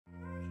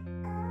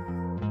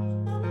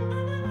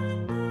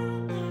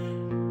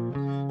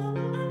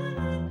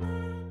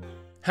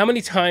How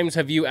many times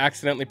have you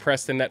accidentally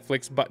pressed the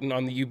Netflix button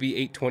on the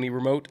UB820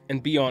 remote?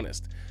 And be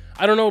honest.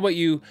 I don't know about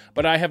you,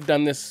 but I have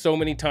done this so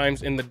many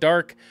times in the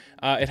dark.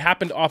 It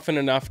happened often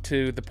enough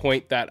to the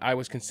point that I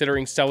was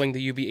considering selling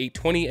the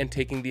UB820 and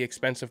taking the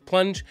expensive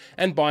plunge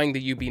and buying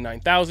the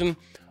UB9000,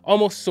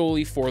 almost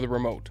solely for the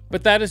remote.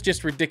 But that is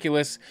just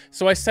ridiculous,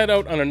 so I set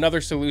out on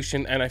another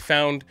solution and I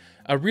found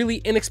a really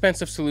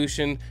inexpensive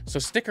solution, so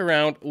stick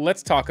around,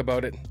 let's talk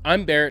about it.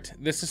 I'm Barrett,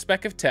 this is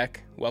Spec of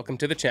Tech, welcome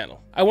to the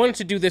channel. I wanted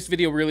to do this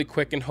video really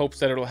quick in hopes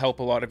that it'll help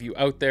a lot of you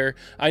out there.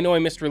 I know I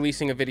missed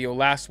releasing a video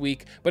last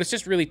week, but it's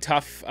just really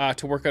tough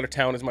to work out of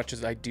town as much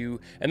as I do,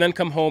 and then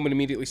come home and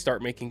immediately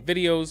start making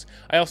videos.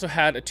 I also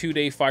had a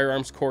 2-day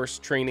firearms course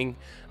training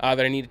that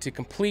I needed to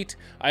complete.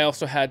 I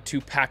also had to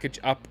package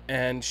up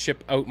and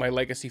ship out my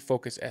Legacy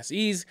Focus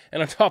SEs,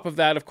 and on top of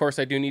that, of course,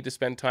 I do need to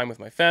spend time with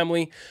my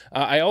family.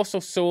 I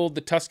also sold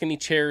the Tuscany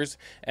chairs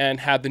and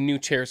had the new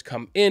chairs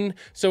come in,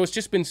 so it's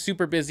just been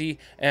super busy,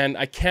 and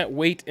I can't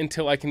wait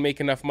until I can make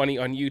enough money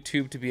on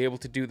YouTube to be able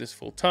to do this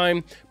full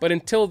time. But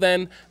until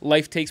then,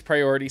 life takes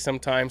priority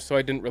sometimes, so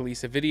I didn't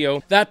release a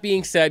video. That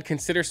being said,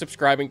 consider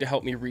subscribing to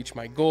help me reach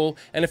my goal,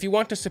 and if you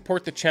want to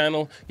support the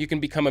channel, you can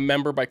become a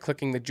member by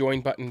clicking the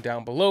join button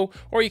down below,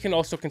 or you can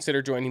also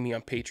consider joining me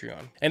on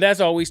Patreon. And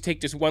as always,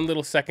 take just one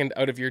little second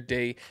out of your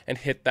day and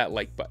hit that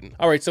like button.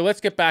 All right, so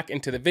let's get back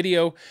into the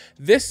video.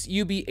 This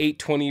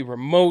UB820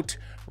 remote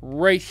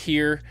right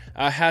here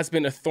has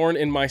been a thorn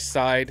in my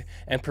side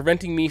and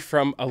preventing me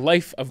from a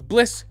life of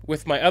bliss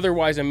with my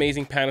otherwise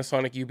amazing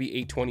Panasonic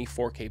UB820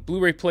 4K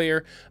Blu-ray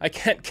player. I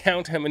can't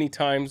count how many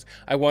times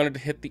I wanted to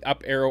hit the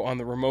up arrow on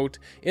the remote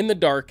in the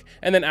dark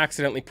and then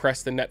accidentally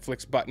press the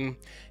Netflix button.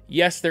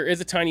 Yes, there is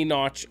a tiny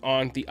notch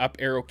on the up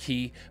arrow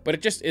key, but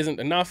it just isn't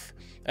enough.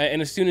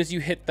 And as soon as you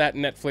hit that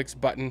Netflix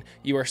button,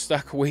 you are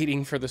stuck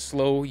waiting for the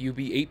slow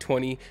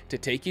UB820 to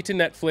take you to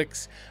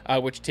Netflix,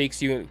 which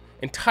takes you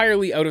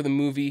entirely out of the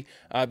movie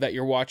that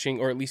you're watching,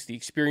 or at least the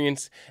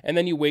experience, and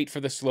then you wait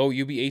for the slow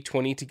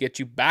UB820 to get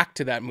you back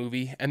to that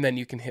movie, and then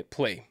you can hit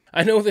play.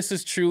 I know this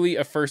is truly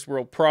a first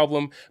world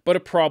problem, but a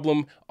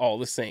problem all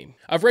the same.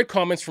 I've read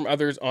comments from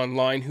others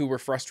online who were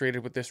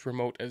frustrated with this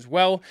remote as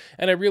well,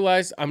 and I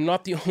realized I'm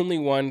not the only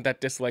one that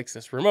dislikes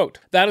this remote.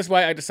 That is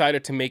why I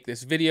decided to make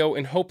this video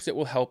in hopes it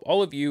will help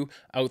all of you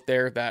out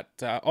there that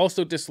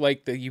also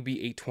dislike the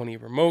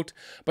UB820 remote.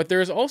 But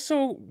there is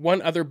also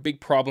one other big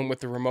problem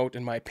with the remote,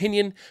 in my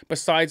opinion,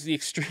 besides the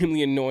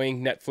extremely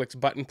annoying Netflix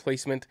button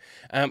placement,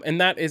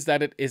 and that is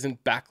that it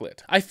isn't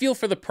backlit. I feel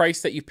for the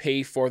price that you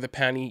pay for the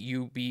Pani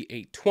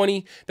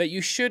UB820 that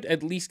you should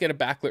at least get a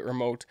backlit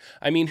remote.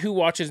 I mean, who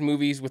watches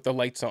movies with the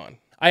lights on?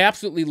 I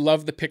absolutely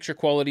love the picture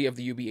quality of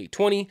the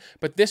UB820,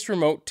 but this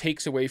remote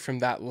takes away from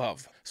that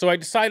love. So I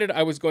decided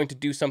I was going to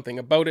do something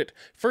about it.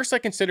 First, I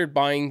considered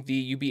buying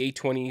the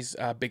UB820's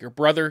bigger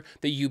brother,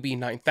 the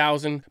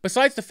UB9000.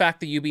 Besides the fact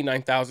the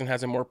UB9000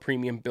 has a more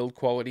premium build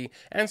quality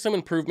and some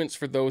improvements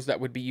for those that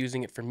would be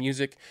using it for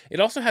music,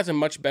 it also has a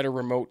much better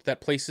remote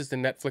that places the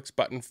Netflix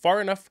button far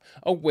enough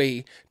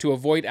away to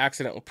avoid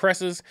accidental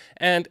presses,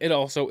 and it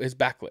also is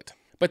backlit.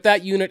 But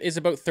that unit is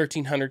about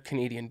 1,300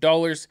 Canadian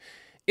dollars.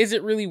 Is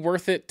it really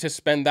worth it to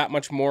spend that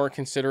much more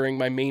considering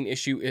my main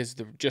issue is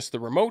just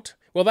the remote?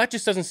 Well, that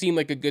just doesn't seem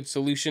like a good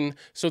solution,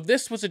 so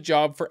this was a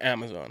job for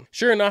Amazon.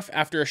 Sure enough,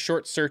 after a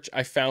short search,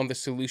 I found the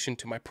solution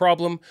to my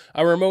problem,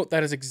 a remote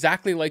that is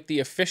exactly like the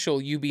official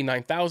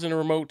UB9000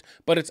 remote,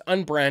 but it's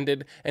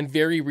unbranded and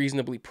very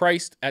reasonably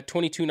priced at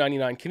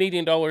 $22.99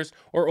 Canadian dollars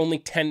or only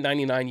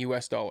 $10.99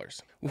 US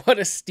dollars. What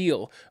a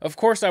steal. Of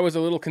course, I was a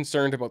little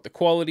concerned about the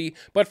quality,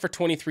 but for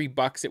 23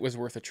 bucks, it was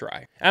worth a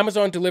try.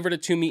 Amazon delivered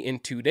it to me in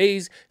 2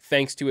 days,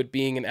 thanks to it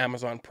being an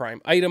Amazon Prime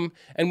item,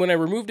 and when I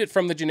removed it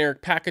from the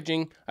generic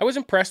packaging, I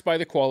was impressed by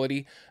the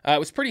quality. It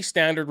was pretty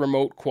standard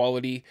remote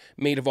quality,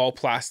 made of all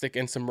plastic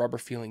and some rubber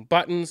feeling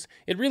buttons.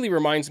 It really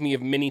reminds me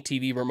of mini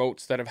TV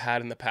remotes that I've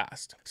had in the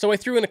past. So I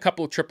threw in a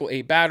couple of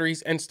AAA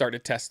batteries and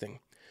started testing.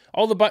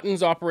 All the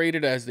buttons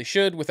operated as they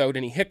should without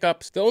any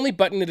hiccups. The only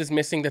button it is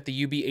missing that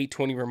the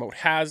UB820 remote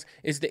has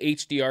is the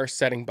HDR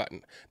setting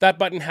button. That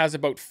button has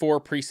about 4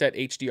 preset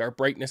HDR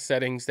brightness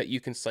settings that you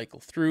can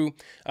cycle through.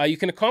 You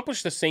can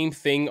accomplish the same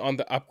thing on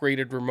the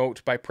upgraded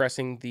remote by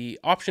pressing the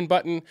option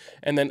button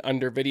and then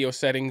under video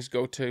settings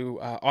go to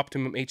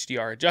optimum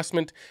HDR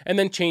adjustment and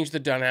then change the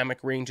dynamic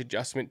range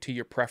adjustment to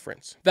your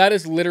preference. That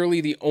is literally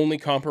the only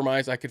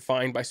compromise I could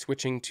find by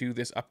switching to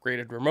this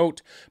upgraded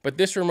remote, but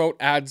this remote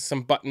adds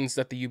some buttons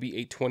that the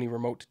UB820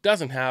 remote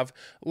doesn't have,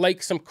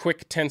 like some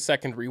quick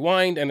 10-second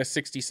rewind and a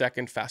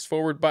 60-second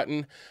fast-forward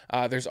button.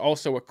 There's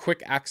also a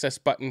quick access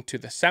button to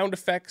the sound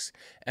effects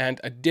and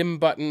a dim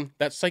button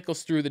that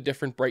cycles through the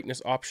different brightness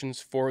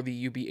options for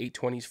the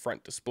UB820's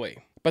front display.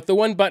 But the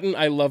one button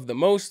I love the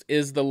most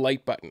is the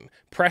light button.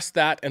 Press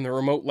that and the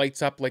remote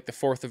lights up like the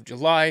 4th of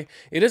July.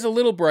 It is a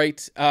little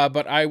bright,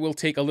 but I will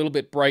take a little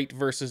bit bright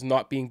versus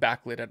not being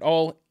backlit at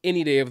all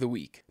any day of the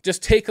week.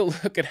 Just take a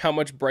look at how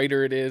much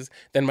brighter it is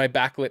than my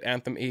backlit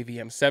Anthem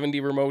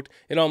AVM70 remote.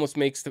 It almost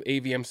makes the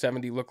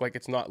AVM70 look like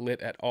it's not lit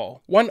at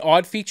all. One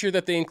odd feature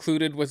that they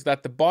included was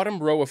that the bottom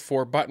row of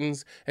 4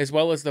 buttons, as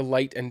well as the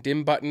light and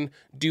dim button,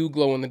 do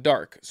glow in the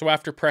dark. So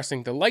after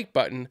pressing the light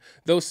button,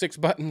 those 6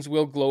 buttons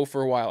will glow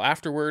for a while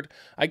afterward.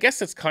 I guess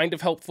it's kind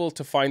of helpful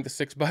to find the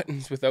 6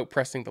 buttons without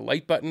pressing the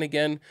light button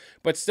again,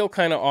 but still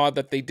kind of odd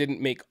that they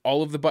didn't make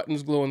all of the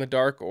buttons glow in the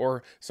dark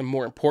or some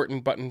more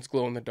important buttons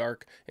glow in the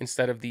dark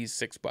instead of these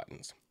 6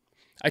 buttons.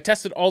 I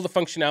tested all the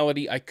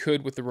functionality I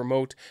could with the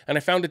remote, and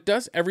I found it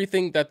does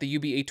everything that the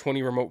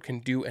UB820 remote can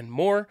do and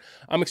more.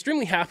 I'm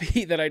extremely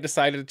happy that I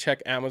decided to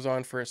check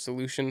Amazon for a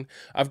solution.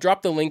 I've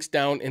dropped the links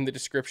down in the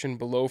description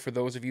below for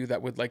those of you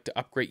that would like to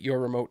upgrade your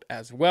remote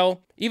as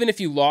well. Even if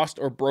you lost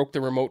or broke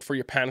the remote for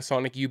your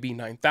Panasonic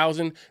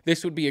UB9000,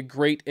 this would be a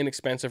great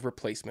inexpensive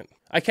replacement.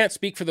 I can't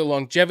speak for the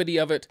longevity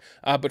of it,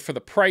 but for the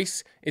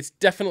price, it's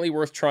definitely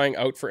worth trying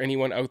out for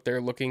anyone out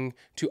there looking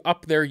to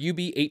up their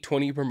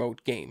UB820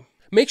 remote game.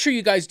 Make sure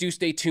you guys do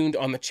stay tuned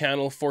on the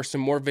channel for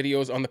some more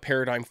videos on the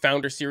Paradigm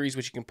Founder series,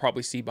 which you can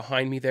probably see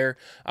behind me there.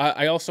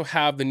 I also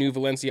have the new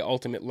Valencia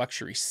Ultimate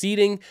Luxury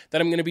Seating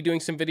that I'm going to be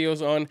doing some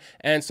videos on,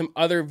 and some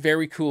other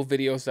very cool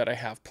videos that I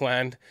have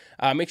planned.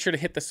 Make sure to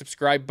hit the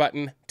subscribe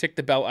button, tick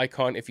the bell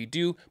icon if you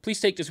do. Please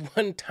take just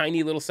one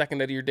tiny little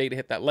second out of your day to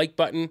hit that like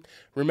button.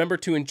 Remember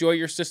to enjoy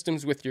your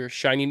systems with your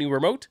shiny new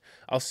remote.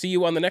 I'll see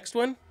you on the next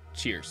one.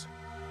 Cheers.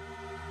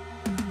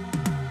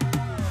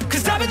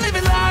 'Cause I've been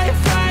living